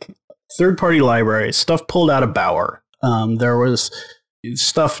third-party libraries, stuff pulled out of Bower. There was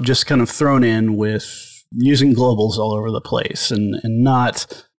stuff just kind of thrown in with using globals all over the place and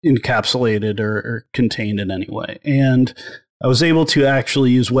not encapsulated or contained in any way. And I was able to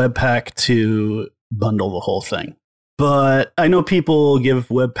actually use Webpack to bundle the whole thing. But I know people give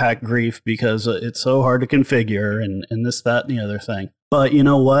Webpack grief because it's so hard to configure and this, that, and the other thing. But you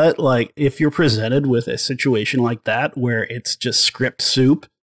know what? If you're presented with a situation like that where it's just script soup,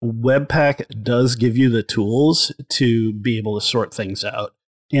 Webpack does give you the tools to be able to sort things out.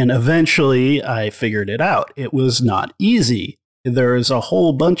 And eventually I figured it out. It was not easy. There's a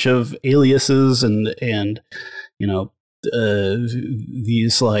whole bunch of aliases and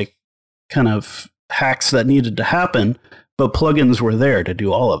these kind of hacks that needed to happen, but plugins were there to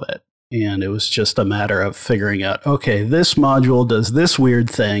do all of it. And it was just a matter of figuring out, okay, this module does this weird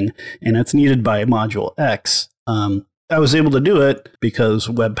thing, and it's needed by module X. I was able to do it because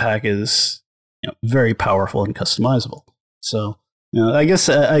Webpack is very powerful and customizable. So I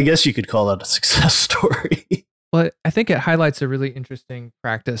guess you could call that a success story. Well, I think it highlights a really interesting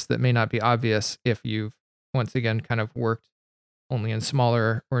practice that may not be obvious if you've, once again, kind of worked only in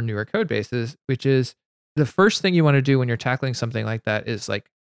smaller or newer code bases, which is the first thing you want to do when you're tackling something like that is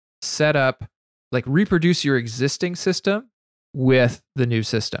set up, reproduce your existing system with the new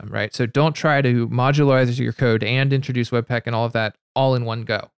system, right? So don't try to modularize your code and introduce Webpack and all of that all in one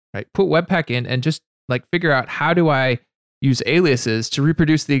go, right? Put Webpack in and just figure out, how do I use aliases to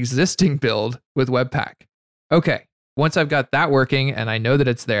reproduce the existing build with Webpack? Okay, once I've got that working and I know that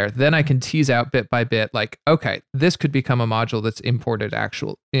it's there, then I can tease out bit by bit, like, okay, this could become a module that's imported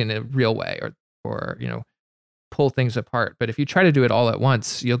in a real way, or pull things apart. But if you try to do it all at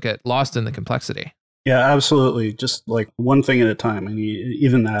once, you'll get lost in the complexity. Yeah, absolutely. Just like one thing at a time. And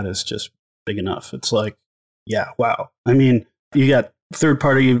even that is just big enough. It's like, yeah, wow. I mean, you got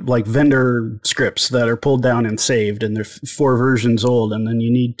third-party like vendor scripts that are pulled down and saved, and they're 4 versions old, and then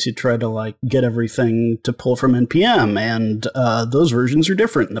you need to try to like get everything to pull from NPM, and those versions are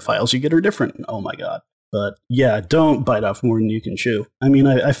different, and the files you get are different. Oh my god. But yeah, don't bite off more than you can chew. I mean,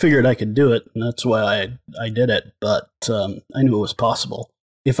 I figured I could do it, and that's why I did it, but I knew it was possible.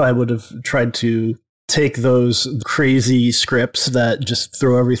 If I would have tried to take those crazy scripts that just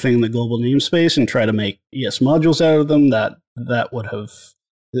throw everything in the global namespace and try to make ES modules out of them, that would have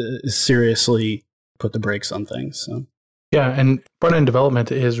seriously put the brakes on things. So. Yeah, and front-end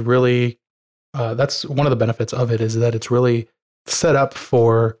development is really, that's one of the benefits of it, is that it's really set up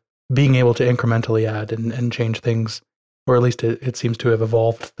for being able to incrementally add and change things, or at least it seems to have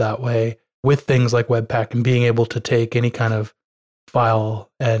evolved that way with things like Webpack and being able to take any kind of file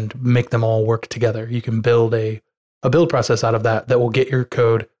and make them all work together. You can build a build process out of that will get your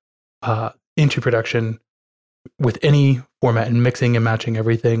code into production with any format and mixing and matching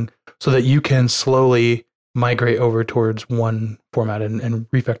everything so that you can slowly migrate over towards one format and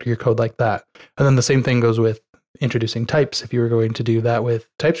refactor your code like that. And then the same thing goes with introducing types. If you were going to do that with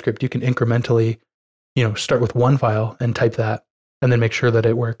TypeScript, you can incrementally, start with one file and type that and then make sure that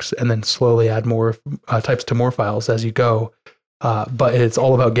it works and then slowly add more types to more files as you go. But it's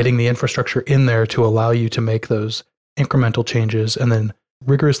all about getting the infrastructure in there to allow you to make those incremental changes and then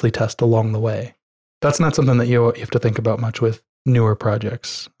rigorously test along the way. That's not something that you have to think about much with newer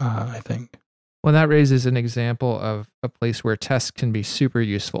projects, I think. Well, that raises an example of a place where tests can be super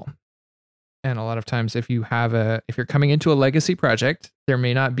useful. And a lot of times if you're coming into a legacy project, there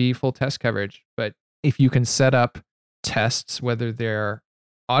may not be full test coverage, but if you can set up tests, whether they're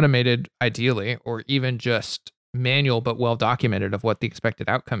automated ideally, or even just manual but well documented of what the expected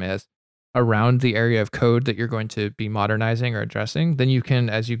outcome is around the area of code that you're going to be modernizing or addressing, then you can,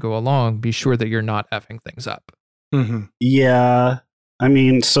 as you go along, be sure that you're not effing things up. Mm-hmm. Yeah. I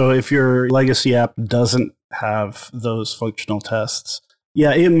mean, so if your legacy app doesn't have those functional tests,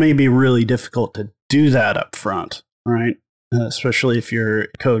 yeah, it may be really difficult to do that up front, right? Especially if your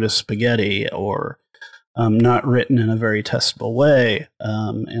code is spaghetti or not written in a very testable way.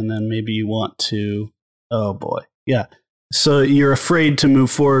 And then maybe you want to, oh boy, yeah. So you're afraid to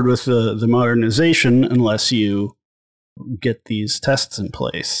move forward with the modernization unless you get these tests in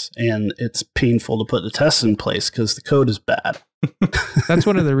place. And it's painful to put the tests in place because the code is bad. That's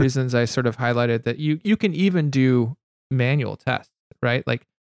one of the reasons I sort of highlighted that you can even do manual tests, right? Like,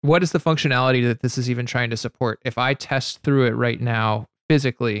 what is the functionality that this is even trying to support? If I test through it right now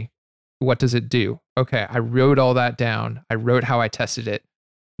physically, what does it do? Okay, I wrote all that down. I wrote how I tested it.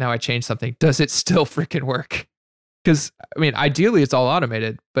 Now I changed something. Does it still freaking work? Because, I mean, ideally it's all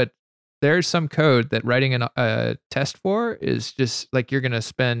automated, but there's some code that writing a test for is just like you're going to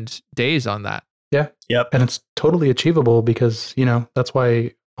spend days on that. Yeah. Yep. And it's totally achievable because, that's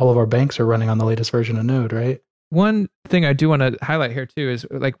why all of our banks are running on the latest version of Node, right? One thing I do want to highlight here too is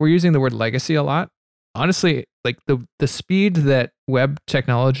like we're using the word legacy a lot. Honestly, like the speed that web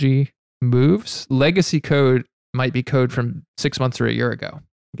technology moves, legacy code might be code from 6 months or a year ago.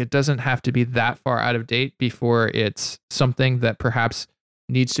 It doesn't have to be that far out of date before it's something that perhaps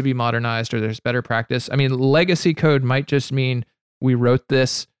needs to be modernized or there's better practice. I mean, legacy code might just mean we wrote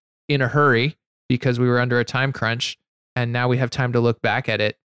this in a hurry because we were under a time crunch and now we have time to look back at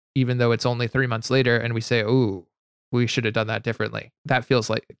it, even though it's only 3 months later and we say, oh, we should have done that differently. That feels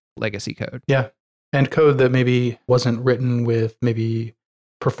like legacy code. Yeah. And code that maybe wasn't written with maybe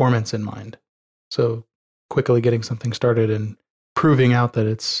performance in mind. So quickly getting something started and proving out that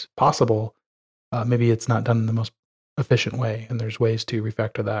it's possible, maybe it's not done in the most efficient way, and there's ways to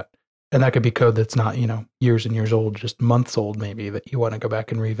refactor that. And that could be code that's not, years and years old, just months old maybe, that you want to go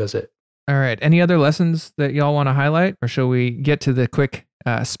back and revisit. All right. Any other lessons that y'all want to highlight, or shall we get to the quick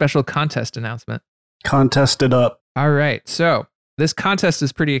special contest announcement? Contest it up. All right. So this contest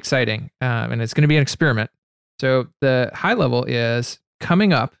is pretty exciting, and it's going to be an experiment. So the high level is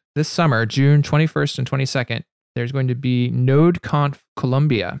coming up this summer, June 21st and 22nd. There's going to be NodeConf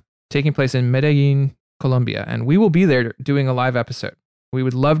Colombia taking place in Medellin, Colombia, and we will be there doing a live episode. We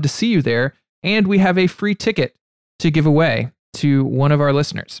would love to see you there, and we have a free ticket to give away to one of our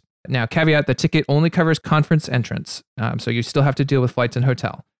listeners. Now, caveat, the ticket only covers conference entrance, so you still have to deal with flights and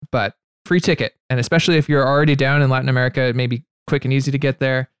hotel, but free ticket. And especially if you're already down in Latin America, it may be quick and easy to get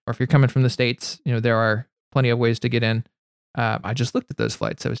there, or if you're coming from the States, there are plenty of ways to get in. I just looked at those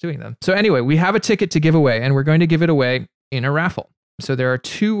flights. I was doing them. So anyway, we have a ticket to give away, and we're going to give it away in a raffle. So there are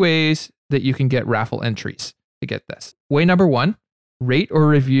 2 ways that you can get raffle entries to get this. Way number 1, rate or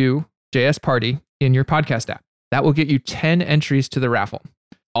review JS Party in your podcast app. That will get you 10 entries to the raffle.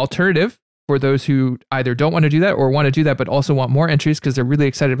 Alternative, for those who either don't want to do that or want to do that but also want more entries because they're really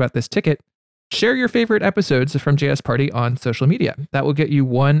excited about this ticket, share your favorite episodes from JS Party on social media. That will get you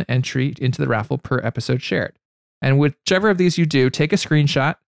 1 entry into the raffle per episode shared. And whichever of these you do, take a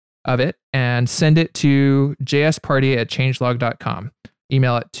screenshot of it and send it to jsparty@changelog.com.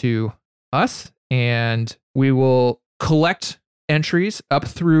 Email it to us, and we will collect entries up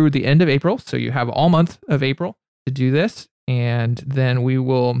through the end of April. So you have all month of April to do this. And then we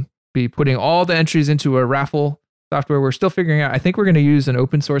will be putting all the entries into a raffle software. We're still figuring out. I think we're going to use an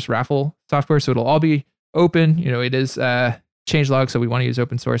open source raffle software. So it'll all be open. It is changelog. So we want to use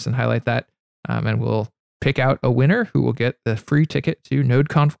open source and highlight that. And we'll pick out a winner who will get the free ticket to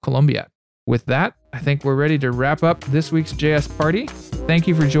NodeConf Columbia. With that, I think we're ready to wrap up this week's JS Party. Thank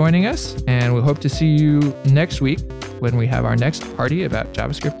you for joining us, and we hope to see you next week when we have our next party about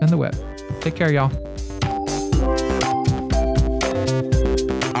JavaScript and the web. Take care, y'all.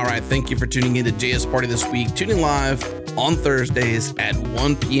 All right, thank you for tuning in to JS Party this week. Tune in live on Thursdays at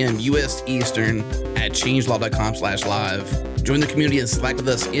 1 p.m. U.S. Eastern at changelog.com/live. Join the community and Slack with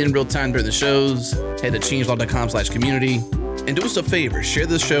us in real time during the shows. Head to changelog.com/community. And do us a favor, share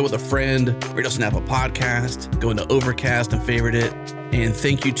this show with a friend, rate us on Apple Podcast, go into Overcast and favorite it. And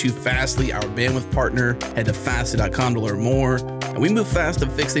thank you to Fastly, our bandwidth partner. Head to fastly.com to learn more. And we move fast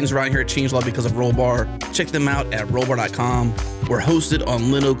and fix things around here at Changelog because of Rollbar. Check them out at rollbar.com. We're hosted on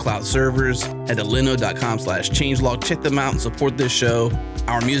Linode Cloud servers. Head to linode.com/changelog. Check them out and support this show.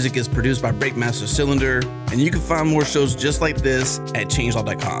 Our music is produced by Breakmaster Cylinder. And you can find more shows just like this at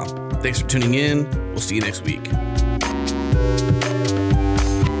changelog.com. Thanks for tuning in. We'll see you next week.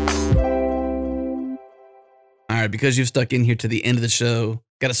 All right, because you've stuck in here to the end of the show,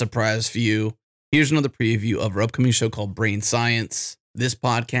 got a surprise for you. Here's another preview of our upcoming show called Brain Science. This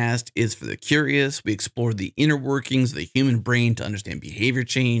podcast is for the curious. We explore the inner workings of the human brain to understand behavior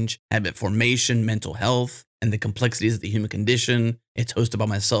change, habit formation, mental health, and the complexities of the human condition. It's hosted by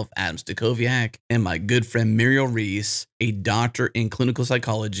myself, Adam Stacoviak, and my good friend Muriel Reese, a doctor in clinical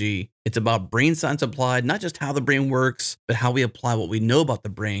psychology. It's about brain science applied, not just how the brain works, but how we apply what we know about the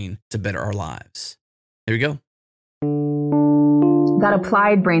brain to better our lives. Here we go. That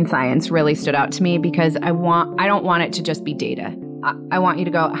applied brain science really stood out to me because I don't want it to just be data. I want you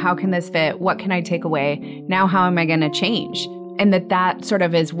to go, how can this fit? What can I take away? Now, how am I going to change? And that sort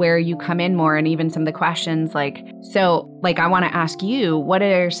of is where you come in more, and even some of the questions I want to ask you, what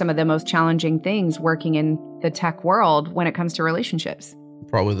are some of the most challenging things working in the tech world when it comes to relationships?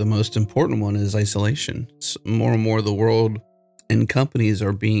 Probably the most important one is isolation. More and more of the world and companies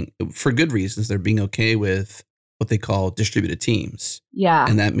are being, for good reasons, they're being okay with what they call distributed teams. Yeah.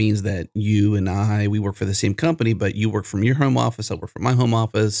 And that means that you and I, we work for the same company, but you work from your home office, I work from my home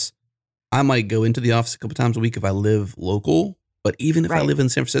office. I might go into the office a couple times a week if I live local, but even if I live in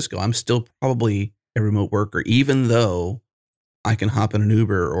San Francisco, I'm still probably a remote worker, even though I can hop in an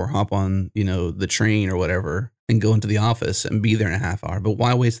Uber or hop on, the train or whatever and go into the office and be there in a half hour. But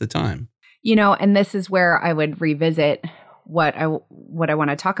why waste the time? And this is where I would revisit what I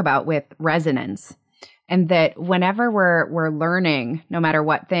want to talk about with resonance. And that whenever we're learning, no matter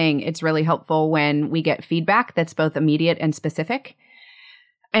what thing, it's really helpful when we get feedback that's both immediate and specific.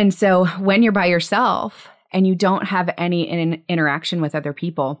 And so when you're by yourself and you don't have any interaction with other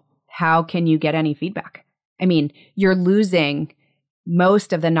people, how can you get any feedback? I mean, you're losing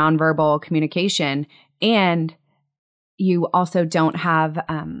most of the nonverbal communication, and you also don't have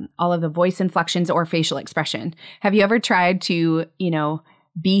all of the voice inflections or facial expression. Have you ever tried to,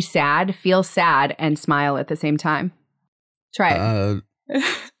 be sad, feel sad, and smile at the same time? Try it.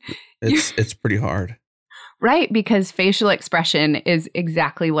 It's pretty hard. Right, because facial expression is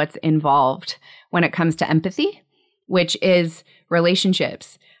exactly what's involved when it comes to empathy, which is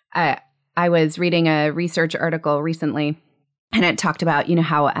relationships. I was reading a research article recently, and it talked about,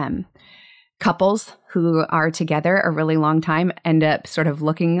 how couples who are together a really long time end up sort of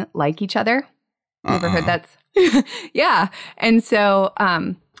looking like each other. You ever heard that? Yeah. And so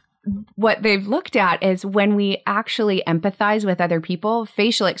what they've looked at is when we actually empathize with other people,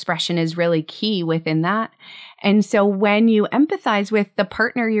 facial expression is really key within that. And so when you empathize with the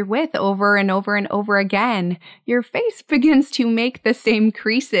partner you're with over and over and over again, your face begins to make the same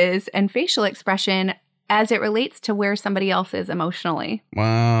creases and facial expression as it relates to where somebody else is emotionally.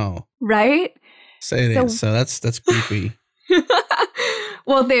 Wow. Right? Say it. So that's creepy.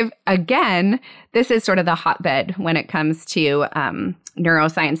 Well, this is sort of the hotbed when it comes to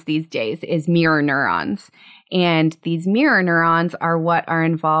neuroscience these days, is mirror neurons. And these mirror neurons are what are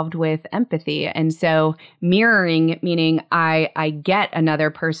involved with empathy. And so mirroring, meaning I get another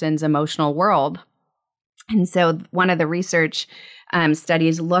person's emotional world. And so one of the research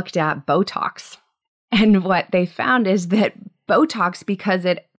studies looked at Botox. And what they found is that Botox, because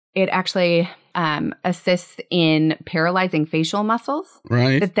it actually assists in paralyzing facial muscles.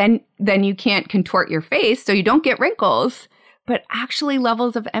 Right. But then you can't contort your face, so you don't get wrinkles. But actually,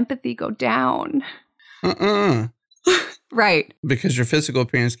 levels of empathy go down. Right. Because your physical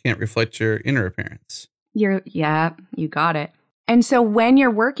appearance can't reflect your inner appearance. You got it. And so when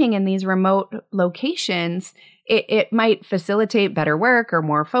you're working in these remote locations, it might facilitate better work or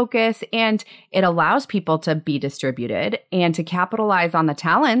more focus, and it allows people to be distributed and to capitalize on the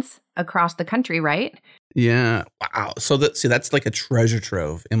talents across the country, right? Yeah. Wow. So that's like a treasure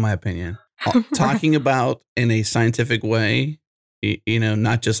trove, in my opinion. Talking about in a scientific way,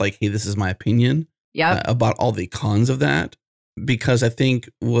 not just like, hey, this is my opinion. Yeah. About all the cons of that, because I think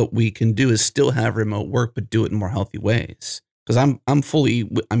what we can do is still have remote work, but do it in more healthy ways. Because I've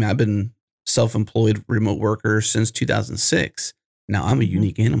been self-employed remote worker since 2006. Now I'm a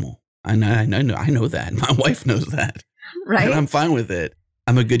unique animal. I know that. My wife knows that. Right. And I'm fine with it.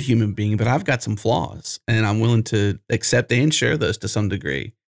 I'm a good human being, but I've got some flaws, and I'm willing to accept and share those to some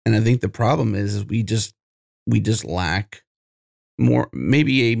degree. And I think the problem is we just lack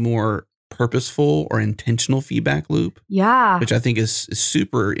maybe a more purposeful or intentional feedback loop. Yeah. Which I think is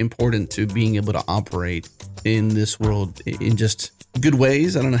super important to being able to operate in this world in just good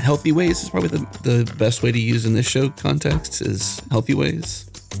ways. I don't know, healthy ways is probably the best way to use in this show context, is healthy ways.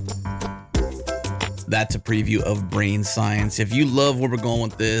 That's a preview of Brain Science. If you love where we're going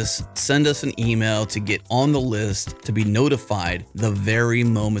with this, send us an email to get on the list to be notified the very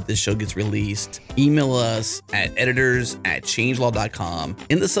moment this show gets released. Email us at editors@changelog.com.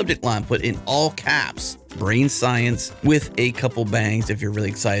 In the subject line, put in all caps, Brain Science with a couple bangs if you're really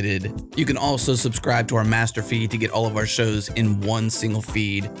excited. You can also subscribe to our master feed to get all of our shows in one single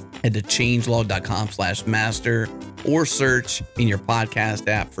feed. Head to changelog.com/master or search in your podcast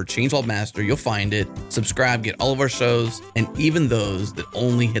app for Changelog Master. You'll find it. Subscribe, get all of our shows, and even those that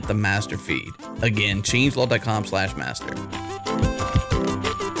only hit the master feed. Again, changelog.com/master.